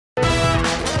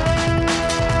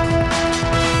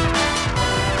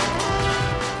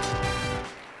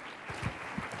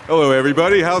Hello,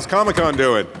 everybody. How's Comic-Con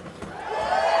doing?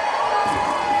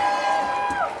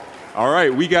 All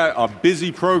right, we got a busy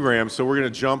program, so we're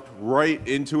going to jump right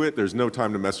into it. There's no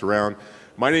time to mess around.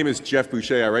 My name is Jeff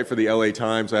Boucher. I write for the LA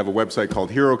Times. I have a website called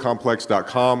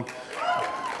herocomplex.com.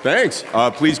 Thanks.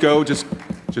 Please go. Just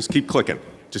keep clicking.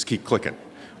 Just keep clicking.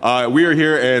 We are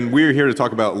here to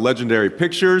talk about legendary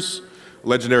pictures,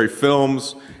 legendary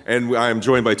films, and I am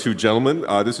joined by two gentlemen.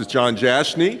 This is John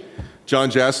Jashney.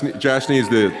 John Jashney is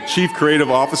the Chief Creative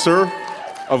Officer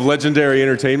of Legendary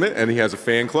Entertainment, and he has a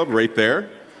fan club right there.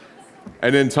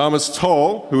 And then Thomas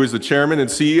Tull, who is the Chairman and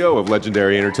CEO of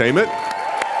Legendary Entertainment.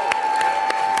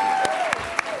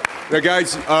 Now,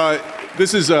 guys,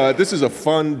 this is a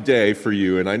fun day for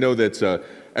you, and I know that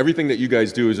everything that you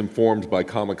guys do is informed by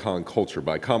Comic-Con culture,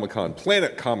 by Comic-Con,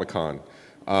 Planet Comic-Con.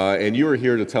 And you are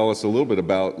here to tell us a little bit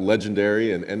about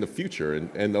Legendary and the future,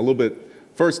 and a little bit.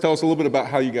 First, tell us a little bit about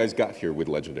how you guys got here with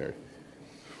Legendary.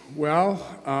 Well,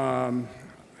 I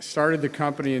started the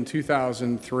company in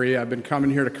 2003. I've been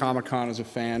coming here to Comic-Con as a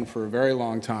fan for a very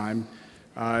long time.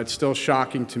 It's still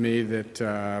shocking to me that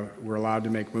we're allowed to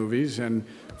make movies. And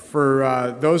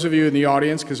for those of you in the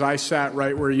audience, because I sat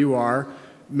right where you are,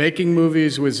 making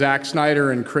movies with Zack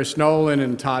Snyder and Chris Nolan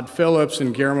and Todd Phillips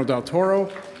and Guillermo del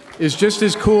Toro is just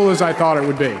as cool as I thought it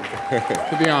would be,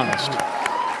 to be honest.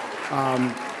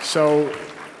 So,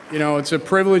 you know, it's a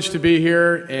privilege to be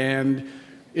here, and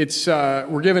it's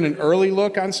we're given an early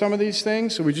look on some of these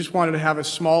things, so we just wanted to have a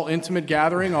small, intimate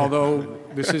gathering, although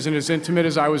this isn't as intimate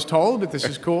as I was told, but this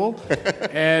is cool.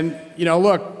 And, you know,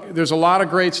 look, there's a lot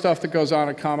of great stuff that goes on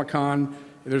at Comic-Con.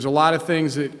 There's a lot of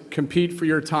things that compete for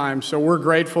your time, so we're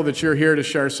grateful that you're here to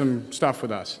share some stuff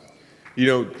with us. You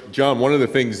know, John, one of the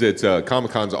things that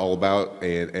Comic-Con's all about,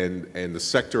 and the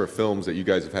sector of films that you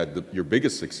guys have had your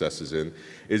biggest successes in,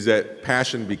 is that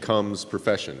passion becomes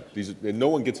profession. And no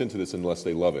one gets into this unless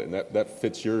they love it, and that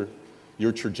fits your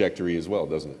trajectory as well,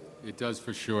 doesn't it? It does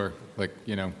for sure. Like,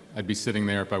 you know, I'd be sitting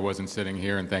there if I wasn't sitting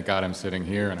here, and thank God I'm sitting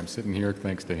here, and I'm sitting here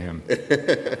thanks to him.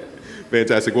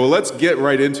 Fantastic. Well, let's get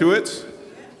right into it.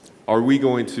 Are we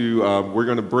going to, we're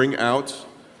going to bring out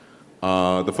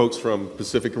the folks from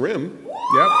Pacific Rim.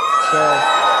 Yep. So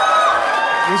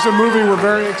this is a movie we're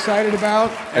very excited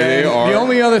about. And the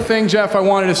only other thing, Jeff, I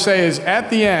wanted to say is at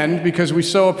the end, because we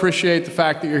so appreciate the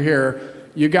fact that you're here,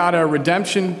 you got a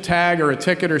redemption tag or a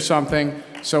ticket or something.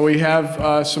 So we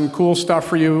have some cool stuff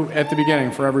for you at the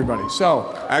beginning for everybody.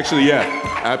 So actually,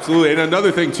 yeah, absolutely. And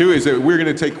another thing too is that we're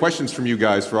going to take questions from you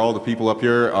guys for all the people up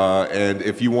here. And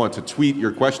if you want to tweet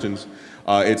your questions,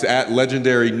 it's at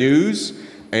Legendary News.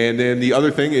 And then the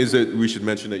other thing is that we should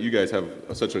mention that you guys have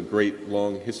such a great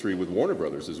long history with Warner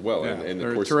Brothers as well. Yeah, and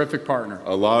they're of course, a terrific partner.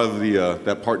 A lot of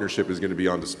that partnership is going to be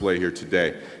on display here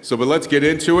today. So, but let's get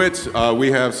into it.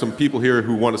 We have some people here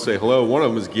who want to say hello. One of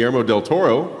them is Guillermo del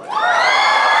Toro.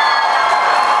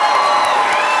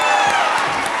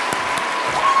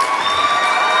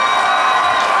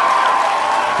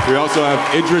 We also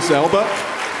have Idris Elba.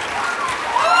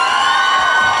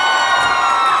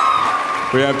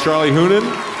 We have Charlie Hunnam.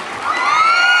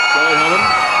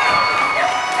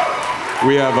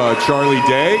 We have Charlie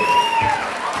Day. You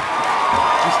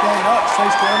stand up, stay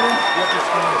standing. You have to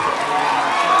stand up.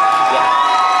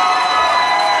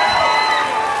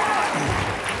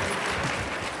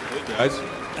 Hey guys.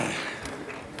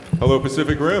 Hello,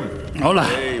 Pacific Rim. Hola.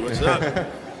 Hey, what's up?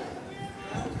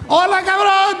 Hola,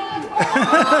 cabrón!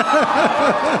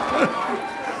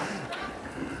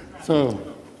 So.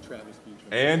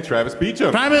 And Travis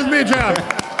Beacham. Travis Beacham.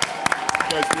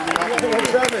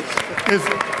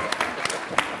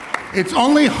 It's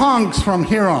only hunks from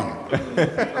here on.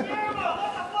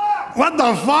 What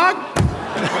the fuck?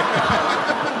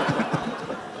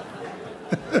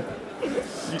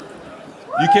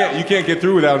 You can't get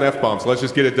through without an F-bomb, so let's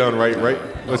just get it done right?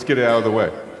 Let's get it out of the way.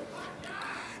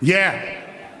 Yeah.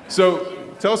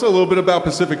 So tell us a little bit about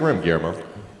Pacific Rim, Guillermo.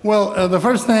 Well, the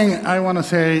first thing I want to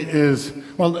say is,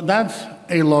 well, that's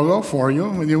a logo for you.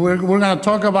 We're going to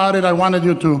talk about it. I wanted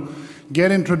you to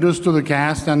get introduced to the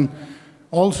cast and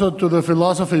also to the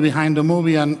philosophy behind the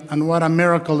movie and what a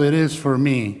miracle it is for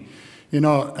me. You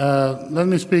know, let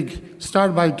me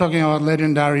start by talking about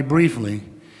Legendary briefly.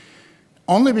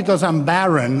 Only because I'm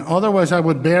barren, otherwise I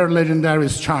would bear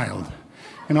Legendary's child.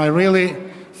 You know, I really,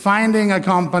 finding a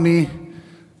company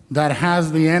that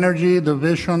has the energy, the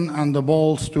vision, and the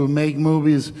balls to make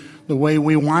movies the way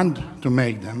we want to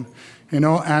make them. You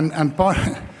know, and part,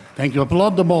 thank you,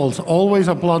 applaud the balls, always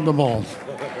applaud the balls.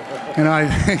 You know, I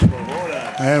think,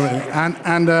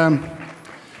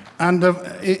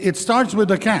 it starts with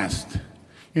the cast.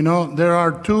 You know, there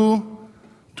are two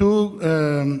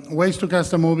ways to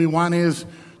cast a movie. One is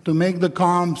to make the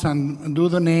comps and do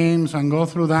the names and go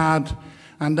through that,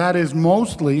 and that is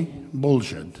mostly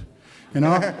bullshit, you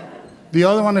know? The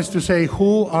other one is to say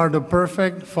who are the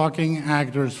perfect fucking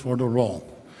actors for the role,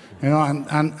 you know,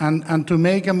 and to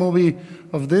make a movie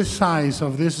of this size,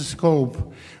 of this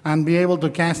scope, and be able to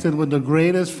cast it with the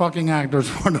greatest fucking actors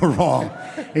for the role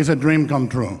is a dream come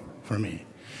true for me.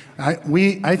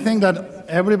 I think that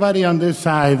everybody on this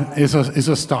side is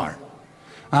a star.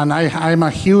 And I'm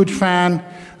a huge fan,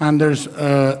 and there's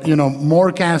you know,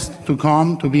 more cast to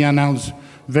come, to be announced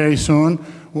very soon.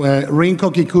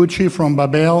 Rinko Kikuchi from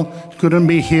Babel couldn't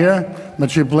be here,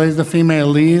 but she plays the female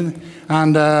lead.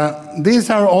 And these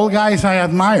are all guys I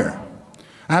admire.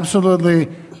 Absolutely,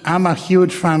 I'm a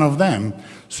huge fan of them.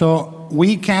 So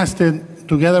we casted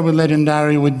together with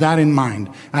Legendary with that in mind,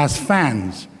 as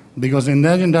fans, because in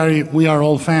Legendary we are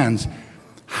all fans.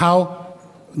 How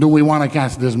do we want to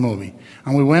cast this movie?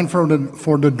 And we went for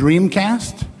the dream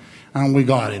cast, and we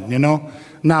got it, you know?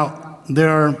 Now, there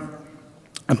are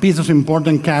a piece of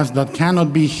important cast that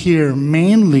cannot be here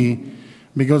mainly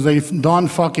because they don't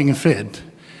fucking fit,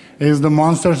 is the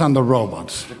monsters and the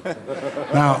robots.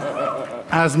 Now,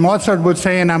 as Mozart would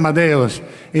say in Amadeus,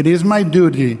 it is my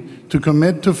duty to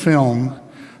commit to film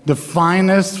the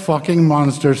finest fucking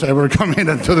monsters ever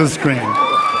committed to the screen.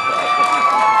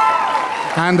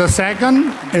 And the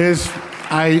second is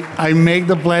I make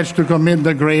the pledge to commit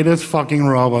the greatest fucking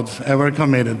robots ever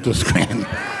committed to screen.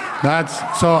 That's,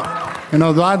 so, you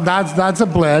know, that's a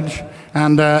pledge.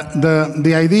 And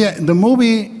the idea, the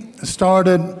movie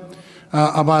started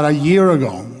about a year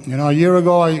ago. You know, a year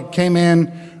ago I came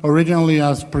in originally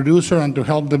as producer and to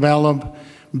help develop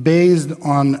based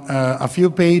on a few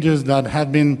pages that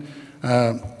had been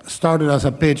started as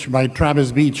a pitch by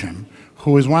Travis Beacham,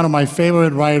 who is one of my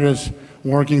favorite writers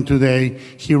working today.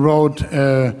 He wrote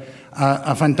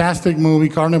a fantastic movie,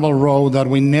 Carnival Row, that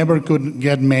we never could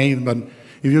get made, but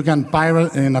if you can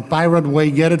pirate, in a pirate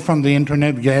way, get it from the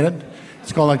internet, get it.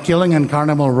 It's called A Killing in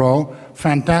Carnival Row.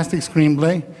 Fantastic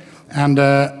screenplay.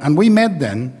 And we met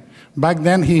then. Back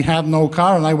then he had no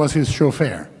car and I was his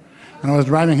chauffeur. And I was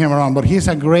driving him around. But he's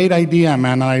a great idea,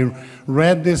 man. I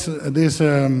read this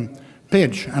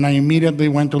pitch and I immediately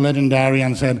went to Legendary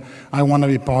and said, I want to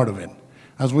be part of it.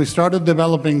 As we started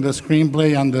developing the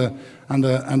screenplay and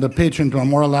the pitch into a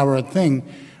more elaborate thing,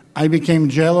 I became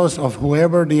jealous of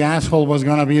whoever the asshole was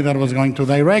going to be that was going to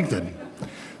direct it.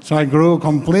 So I grew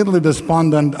completely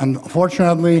despondent, and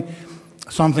fortunately,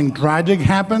 something tragic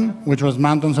happened, which was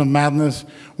Mountains of Madness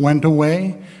went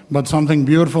away, but something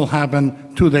beautiful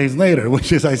happened 2 days later,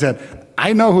 which is I said,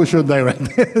 I know who should direct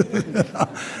it.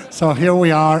 So here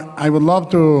we are. I would love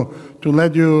to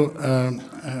let you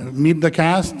meet the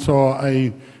cast, so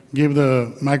I give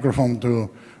the microphone to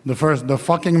the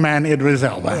fucking man, Idris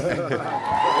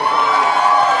Elba.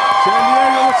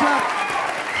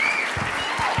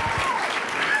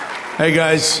 Hey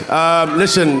guys,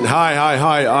 listen,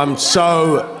 hi. I'm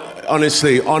so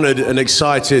honestly honored and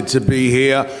excited to be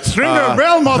here. Stringer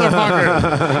Bell,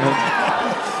 motherfucker!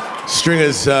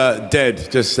 Stringer's dead,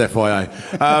 just FYI.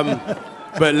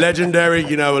 But Legendary,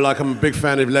 you know, like I'm a big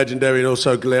fan of Legendary and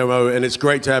also Guillermo, and it's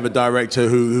great to have a director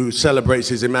who celebrates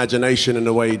his imagination in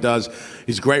the way he does.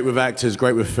 He's great with actors,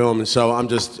 great with film, and so I'm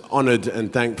just honored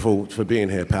and thankful for being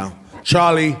here, pal.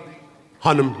 Charlie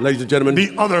Hunnam, ladies and gentlemen.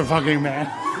 The other fucking man.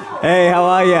 Hey, how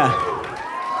are ya?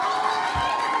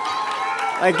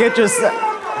 I get your...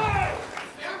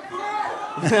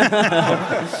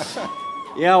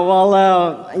 Yeah,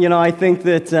 well, you know, I think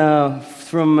that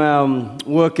from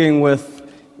working with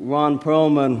Ron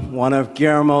Perlman, one of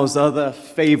Guillermo's other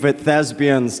favorite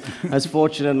thespians, I was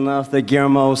fortunate enough that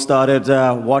Guillermo started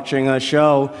watching our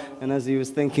show, and as he was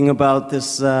thinking about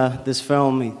this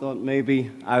film, he thought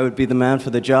maybe I would be the man for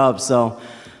the job, so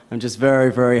I'm just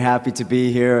very, very happy to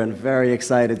be here and very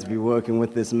excited to be working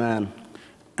with this man.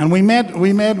 And we've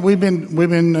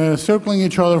been circling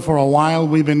each other for a while.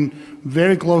 We've been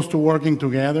very close to working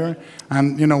together.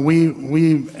 And, you know,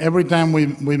 every time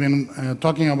we've been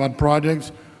talking about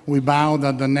projects, we vow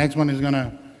that the next one is going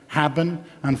to happen.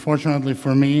 Unfortunately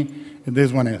for me,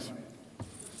 this one is.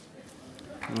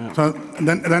 Yeah. So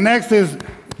the next is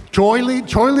Choily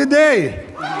Day.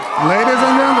 Ladies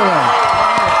and gentlemen.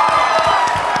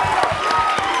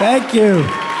 Thank you.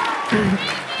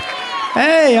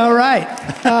 Hey, all right.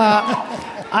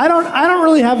 I don't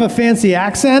really have a fancy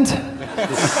accent,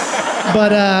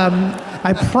 but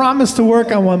I promise to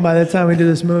work on one by the time we do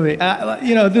this movie.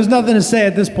 You know, there's nothing to say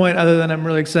at this point other than I'm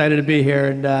really excited to be here,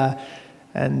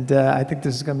 and I think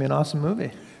this is going to be an awesome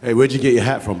movie. Hey, where'd you get your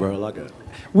hat from, bro? I like it.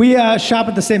 We shop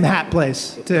at the same hat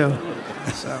place too.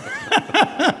 So.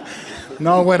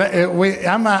 No,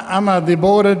 I'm a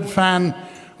devoted fan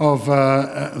of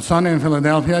Sunny in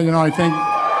Philadelphia. You know, I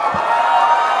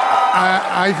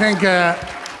think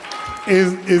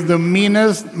is the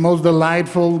meanest, most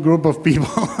delightful group of people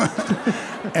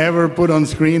ever put on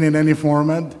screen in any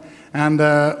format. And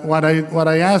what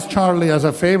I asked Charlie as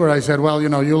a favor, I said, well, you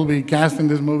know, you'll be cast in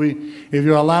this movie if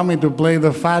you allow me to play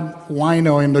the fat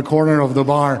wino in the corner of the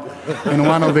bar in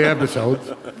one of the episodes.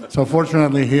 So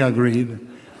fortunately, he agreed.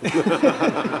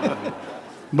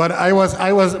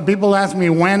 But people asked me,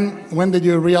 when did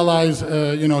you realize,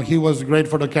 you know, he was great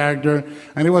for the character?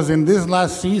 And it was in this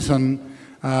last season.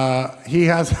 He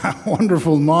has a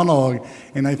wonderful monologue,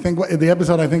 and I think the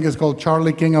episode is called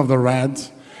Charlie King of the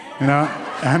Rats, you know,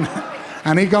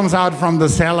 and he comes out from the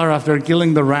cellar after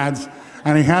killing the rats,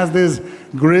 and he has this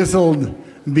grizzled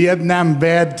Vietnam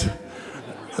vet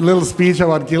little speech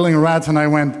about killing rats, and I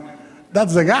went,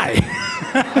 that's the guy.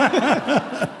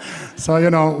 So, you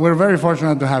know, we're very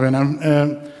fortunate to have him.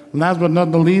 Last but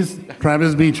not the least,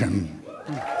 Travis Beacham.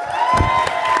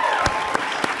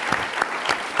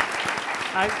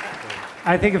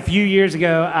 I think a few years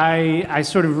ago, I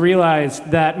sort of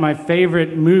realized that my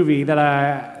favorite movie that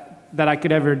I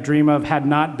could ever dream of had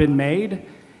not been made,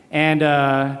 and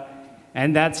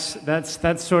that's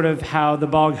sort of how the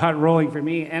ball got rolling for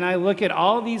me. And I look at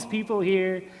all these people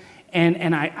here,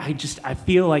 and I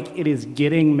feel like it is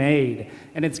getting made,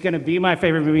 and it's going to be my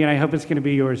favorite movie, and I hope it's going to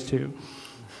be yours too.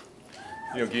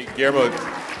 You know, Guillermo,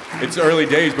 it's early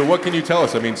days, but what can you tell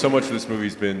us? I mean, so much of this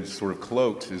movie's been sort of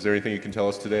cloaked. Is there anything you can tell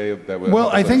us today? Well,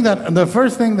 I think that the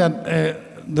first thing that,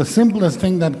 the simplest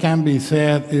thing that can be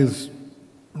said is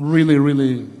really,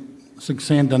 really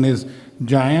succinct, and is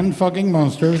giant fucking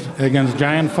monsters against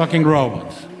giant fucking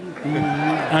robots. I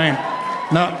mean,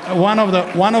 now, one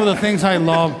of the things I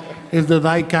love is the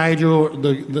daikaiju,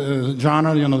 the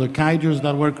genre, you know, the kaijus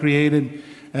that were created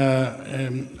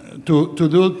to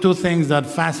do two things that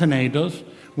fascinate us,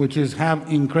 which is have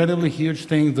incredibly huge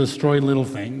things destroy little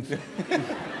things,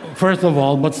 first of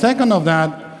all. But second of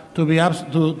that, to be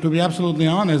absolutely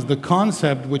honest, the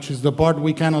concept, which is the part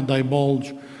we cannot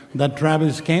divulge, that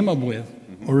Travis came up with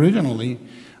originally,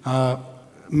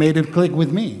 made it click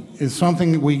with me. It's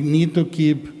something we need to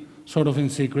keep sort of in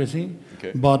secrecy,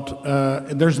 okay. But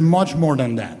there's much more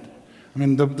than that. I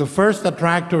mean, the first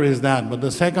attractor is that, but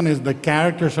the second is the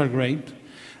characters are great,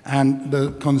 and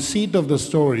the conceit of the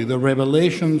story, the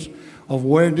revelations of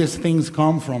where these things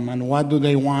come from and what do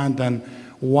they want and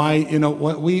why, you know,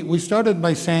 we started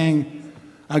by saying,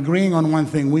 agreeing on one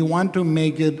thing, we want to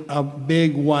make it a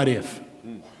big what if.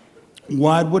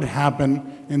 What would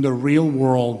happen in the real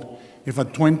world if a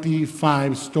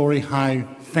 25-story high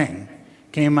thing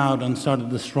came out and started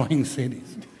destroying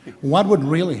cities? What would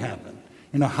really happen?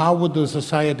 You know, how would the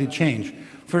society change?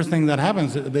 First thing that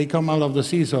happens, they come out of the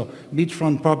sea, so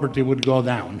beachfront property would go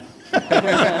down.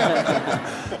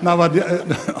 No, but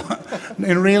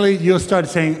and really, you start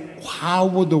saying, how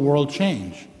would the world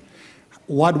change?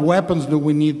 What weapons do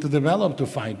we need to develop to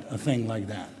fight a thing like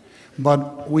that?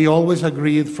 But we always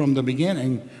agreed from the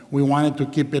beginning, we wanted to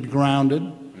keep it grounded.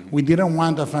 We didn't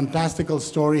want a fantastical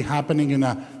story happening in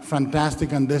a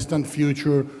fantastic and distant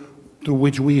future to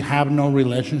which we have no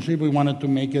relationship. We wanted to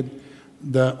make it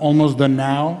almost the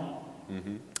now,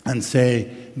 and say,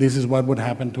 this is what would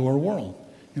happen to our world.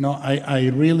 You know, I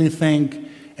really think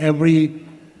everything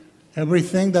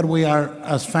that we are,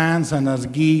 as fans and as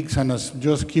geeks and as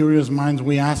just curious minds,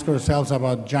 we ask ourselves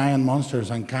about giant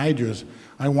monsters and kaijus,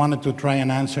 I wanted to try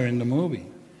and answer in the movie.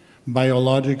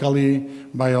 Biological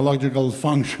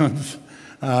functions,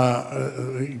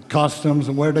 customs,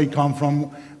 where they come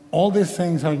from, all these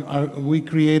things we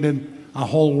created a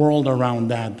whole world around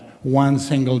that one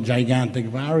single gigantic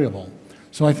variable.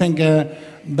 So I think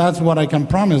that's what I can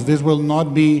promise. This will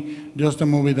not be just a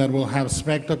movie that will have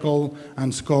spectacle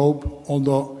and scope,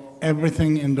 although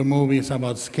everything in the movie is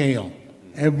about scale.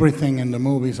 Everything in the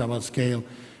movie is about scale.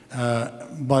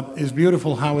 But it's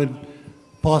beautiful how it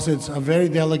posits a very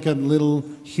delicate little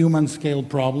human scale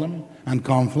problem and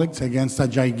conflicts against a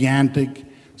gigantic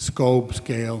scope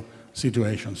scale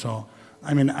situation. So,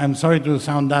 I mean, I'm sorry to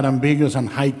sound that ambiguous and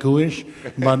haiku-ish,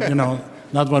 but you know,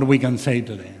 that's what we can say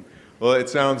today. Well, it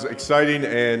sounds exciting,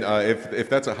 and if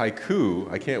that's a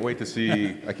haiku, I can't wait to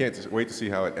see. I can't wait to see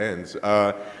how it ends.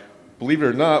 Believe it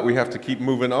or not, we have to keep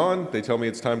moving on. They tell me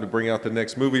it's time to bring out the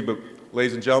next movie, but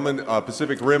ladies and gentlemen,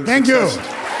 Pacific Rim. Thank success. you.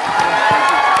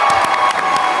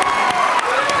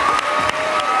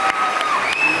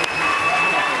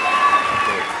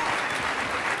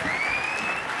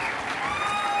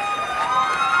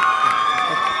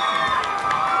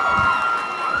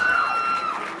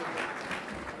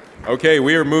 Okay,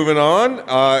 we are moving on.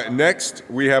 Next,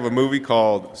 we have a movie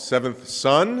called Seventh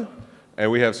Son, and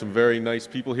we have some very nice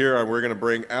people here we're going to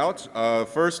bring out.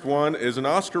 First one is an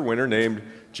Oscar winner named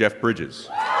Jeff Bridges.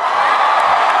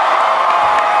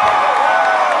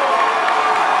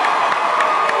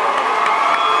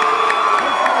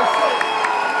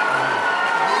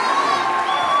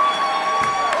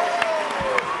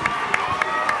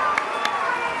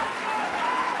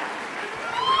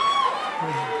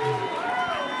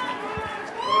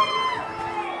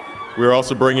 We're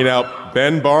also bringing out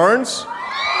Ben Barnes,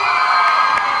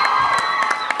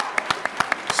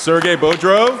 Sergei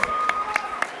Bodrov,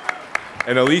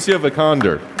 and Alicia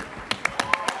Vikander.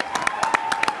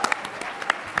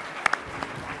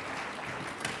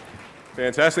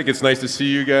 Fantastic. It's nice to see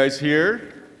you guys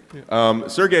here.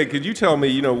 Sergei, could you tell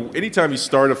me, anytime you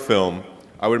start a film,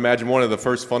 I would imagine one of the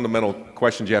first fundamental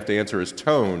questions you have to answer is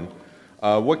tone.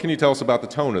 What can you tell us about the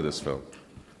tone of this film?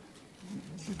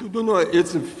 No,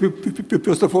 it's,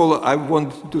 first of all, I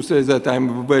want to say that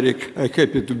I'm very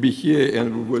happy to be here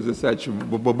and with such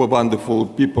wonderful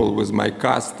people with my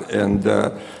cast. And we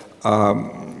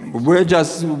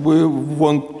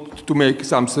want to make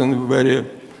something very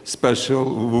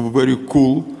special, very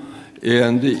cool.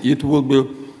 And it will be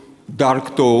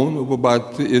dark tone,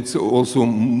 but it's also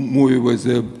movie with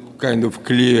a kind of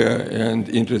clear and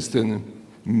interesting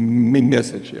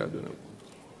message. I don't know.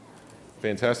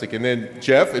 Fantastic. And then,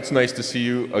 Jeff, it's nice to see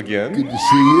you again. Good to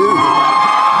see you.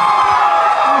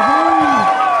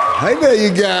 Hi there,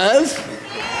 you guys.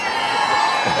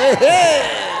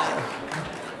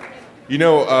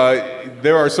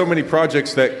 There are so many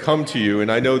projects that come to you,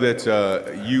 and I know that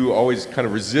you always kind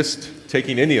of resist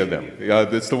taking any of them.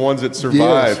 It's the ones that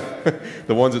survive. Yes.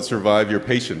 The ones that survive your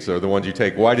patience are the ones you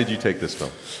take. Why did you take this film?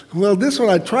 Well, this one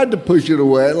I tried to push it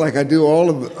away, like I do all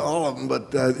of them,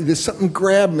 but there's something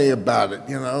grabbed me about it.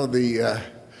 The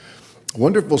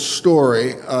wonderful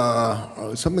story,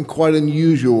 something quite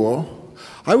unusual.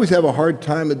 I always have a hard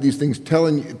time at these things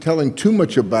telling too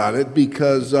much about it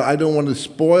because I don't want to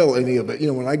spoil any of it.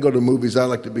 When I go to movies, I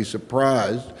like to be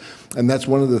surprised. And that's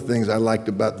one of the things I liked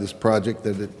about this project,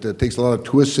 that it takes a lot of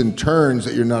twists and turns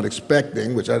that you're not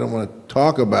expecting, which I don't want to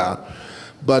talk about.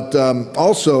 But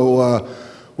also,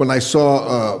 when I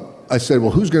saw, I said,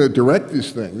 well, who's going to direct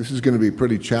this thing? This is going to be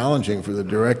pretty challenging for the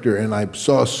director. And I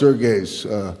saw Sergei's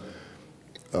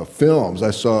films.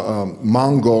 I saw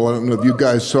Mongol. I don't know if you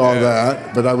guys saw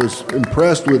that, but I was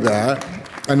impressed with that.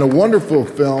 And a wonderful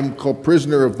film called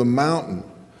Prisoner of the Mountain.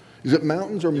 Is it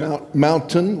Mountains or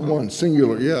Mountain? One,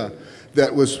 singular, yeah.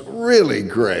 That was really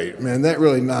great, man. That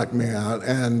really knocked me out.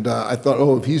 And I thought,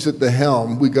 oh, if he's at the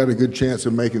helm, we got a good chance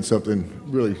of making something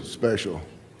really special.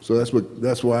 So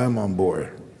that's why I'm on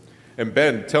board. And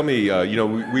Ben, tell me,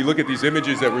 we look at these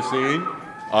images that we're seeing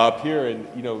up here, and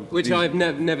which I've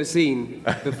never seen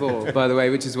before, by the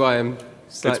way, which is why I'm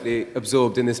slightly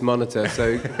absorbed in this monitor.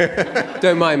 So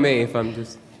don't mind me if I'm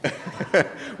just.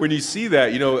 When you see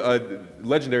that,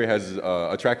 Legendary has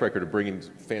a track record of bringing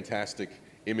fantastic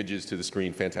images to the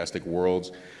screen, fantastic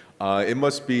worlds. It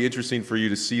must be interesting for you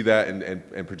to see that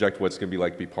and project what it's going to be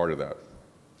like to be part of that.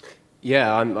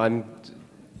 Yeah, I'm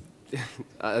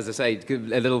as I say,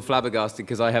 a little flabbergasted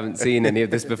because I haven't seen any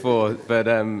of this before. But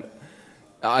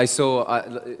I saw,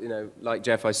 like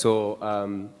Jeff, I saw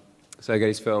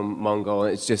Sergei's film Mongol,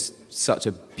 and it's just such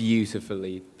a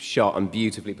beautifully shot and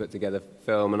beautifully put together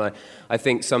film. And I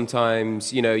think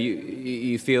sometimes,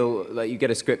 you feel like you get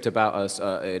a script about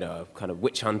a kind of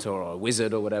witch hunter or a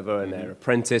wizard or whatever, and their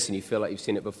apprentice, and you feel like you've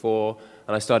seen it before.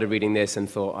 And I started reading this and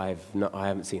thought, I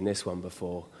haven't seen this one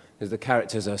before, because the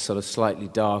characters are sort of slightly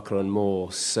darker and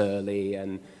more surly,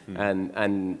 and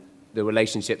the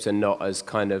relationships are not as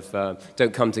kind of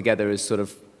don't come together as sort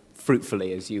of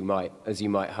fruitfully as you might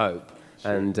hope.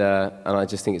 Sure. And I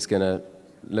just think it's going to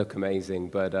look amazing.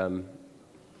 But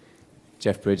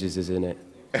Jeff Bridges is in it.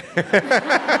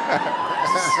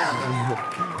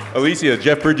 Alicia,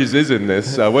 Jeff Bridges is in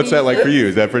this. What's that like for you?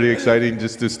 Is that pretty exciting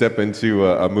just to step into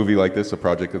a movie like this, a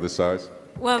project of this size?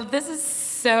 Well, this is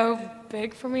so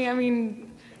big for me. I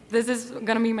mean, this is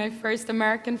going to be my first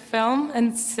American film,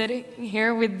 and sitting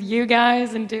here with you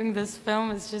guys and doing this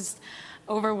film is just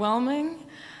overwhelming.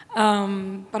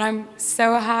 But I'm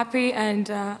so happy, and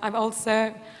I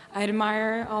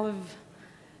admire all of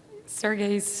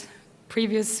Sergei's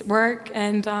previous work,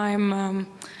 and I'm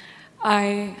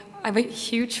a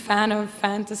huge fan of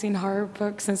fantasy and horror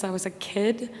books since I was a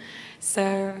kid.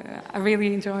 So I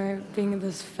really enjoy being in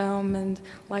this film, and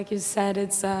like you said,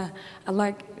 I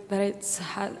like that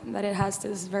it has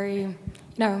this very,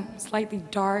 slightly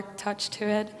dark touch to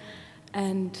it,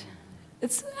 and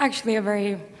it's actually a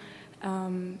very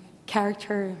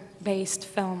character-based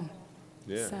film.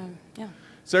 Yeah. So, yeah.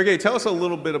 Sergei, tell us a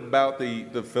little bit about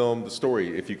the film, the story,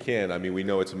 if you can. I mean, we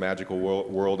know it's a magical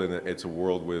world, and it's a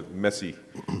world with messy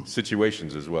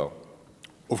situations as well.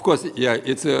 Of course,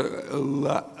 yeah, it's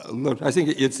I think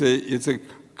it's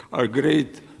a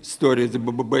great story. It's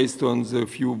based on the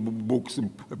few books,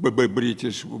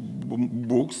 British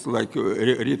books, like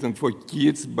written for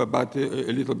kids, but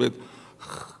a little bit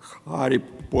Harry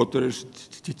Potterish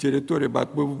territory. But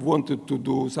we wanted to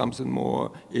do something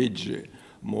more edgy,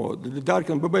 more dark,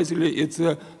 and basically it's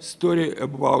a story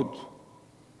about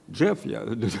Jeff. Yeah,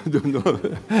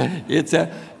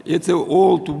 it's a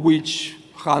old witch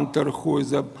hunter who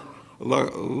is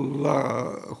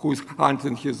who's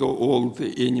hunting his old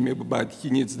enemy, but he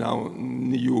needs now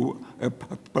new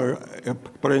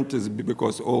apprentice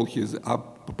because all his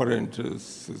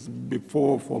apprentices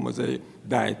before former they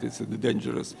died. It's a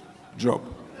dangerous job.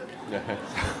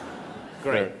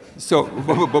 Great. So,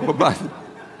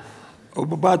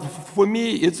 but for me,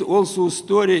 it's also a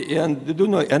story, and you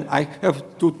know, and I have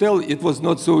to tell, it was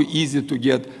not so easy to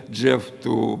get Jeff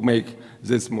to make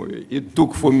this movie. It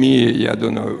took for me, I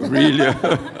don't know, really.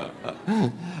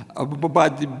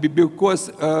 But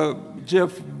because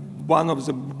Jeff, one of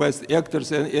the best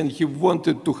actors, and he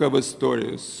wanted to have a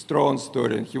story, a strong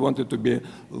story, and he wanted to be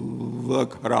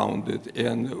well-rounded.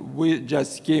 And we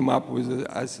just came up with,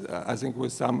 I think,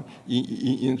 with some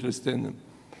interesting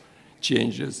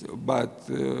changes. But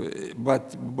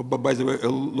by the way, a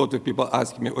lot of people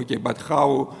ask me, okay, but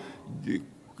how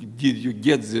did you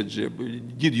get the job?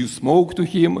 Did you smoke to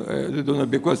him? I don't know,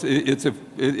 because it's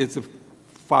a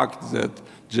fact that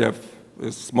Jeff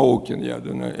is smoking. Yeah, I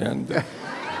don't know,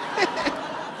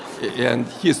 and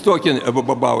he's talking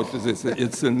about this.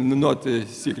 It's not a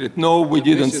secret. No, we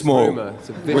didn't smoke.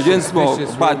 We didn't smoke,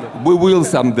 but we will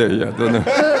someday. I don't know.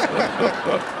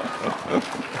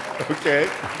 Okay.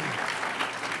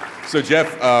 So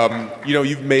Jeff, you know,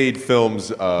 you've made films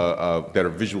that are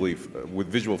with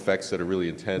visual effects that are really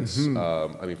intense.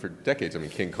 I mean, for decades. I mean,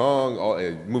 King Kong,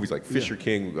 movies like Fisher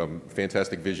King,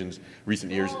 Fantastic Visions,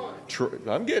 recent years.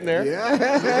 I'm getting there. Yeah.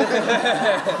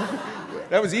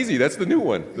 That was easy. That's the new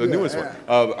one, the newest one.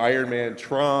 Iron Man,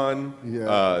 Tron,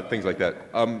 things like that.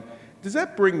 Does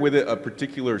that bring with it a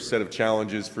particular set of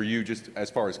challenges for you, just as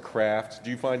far as craft?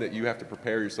 Do you find that you have to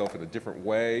prepare yourself in a different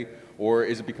way, or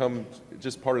is it become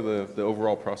just part of the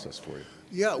overall process for you?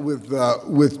 Yeah,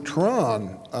 with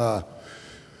Tron,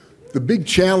 the big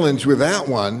challenge with that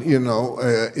one, you know,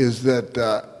 is that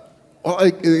well,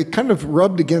 it kind of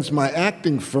rubbed against my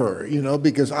acting fur, you know,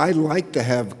 because I like to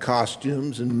have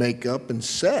costumes and makeup and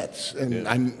sets, and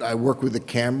I work with the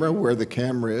camera, where the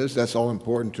camera is. That's all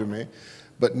important to me.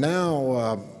 But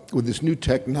now, with this new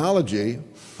technology,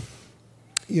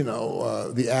 you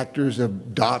know, the actors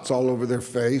have dots all over their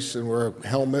face and wear a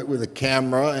helmet with a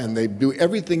camera, and they do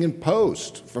everything in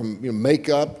post, from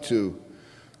makeup to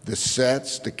the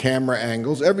sets to camera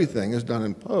angles. Everything is done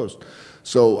in post.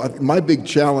 So my big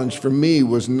challenge for me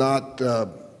was not,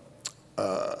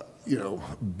 you know,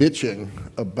 bitching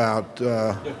about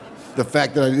the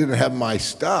fact that I didn't have my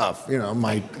stuff, you know,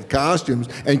 my costumes,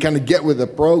 and kind of get with the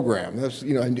program. That's,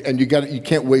 you know, and you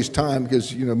can't waste time,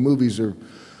 because, you know, movies are,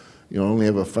 you know, only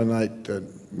have a finite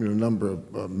number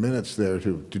of minutes there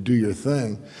to do your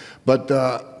thing. But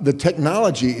the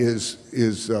technology is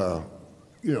you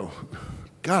know,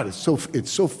 God, it's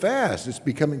so fast. It's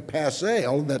becoming passé.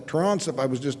 All of that Tron stuff. I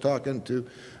was just talking to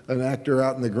an actor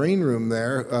out in the green room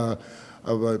there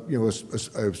of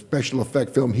a special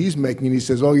effect film he's making, and he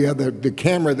says, "Oh yeah, the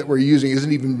camera that we're using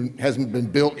hasn't been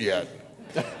built yet."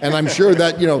 And I'm sure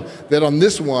that, you know, that on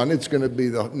this one it's going to be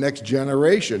the next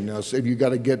generation. You know, so you got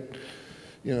to get,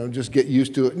 you know, just get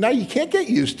used to it. No, you can't get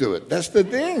used to it. That's the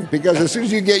thing, because as soon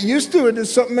as you get used to it,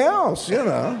 it's something else. You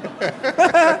know.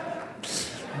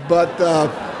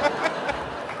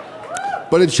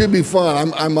 But it should be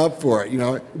fun. I'm up for it. You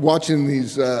know, watching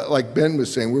these, like Ben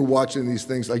was saying, we're watching these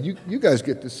things. Like you guys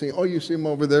get to see. Oh, you see them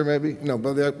over there, maybe? No,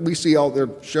 but we see all. They're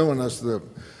showing us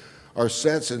our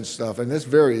sets and stuff, and that's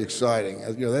very exciting.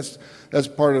 You know, that's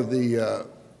part of the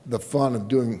fun of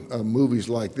doing movies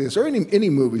like this, or any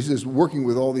movies, is working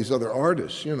with all these other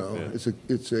artists. You know, it's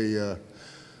a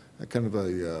kind of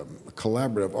a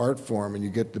collaborative art form, and you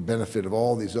get the benefit of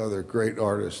all these other great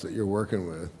artists that you're working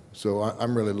with. So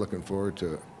I'm really looking forward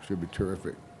to it. Should be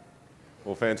terrific.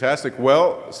 Well, fantastic.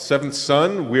 Well, Seventh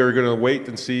Son, we are going to wait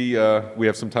and see. We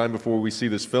have some time before we see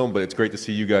this film, but it's great to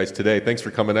see you guys today. Thanks for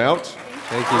coming out.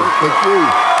 Thank you. Thank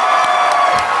you.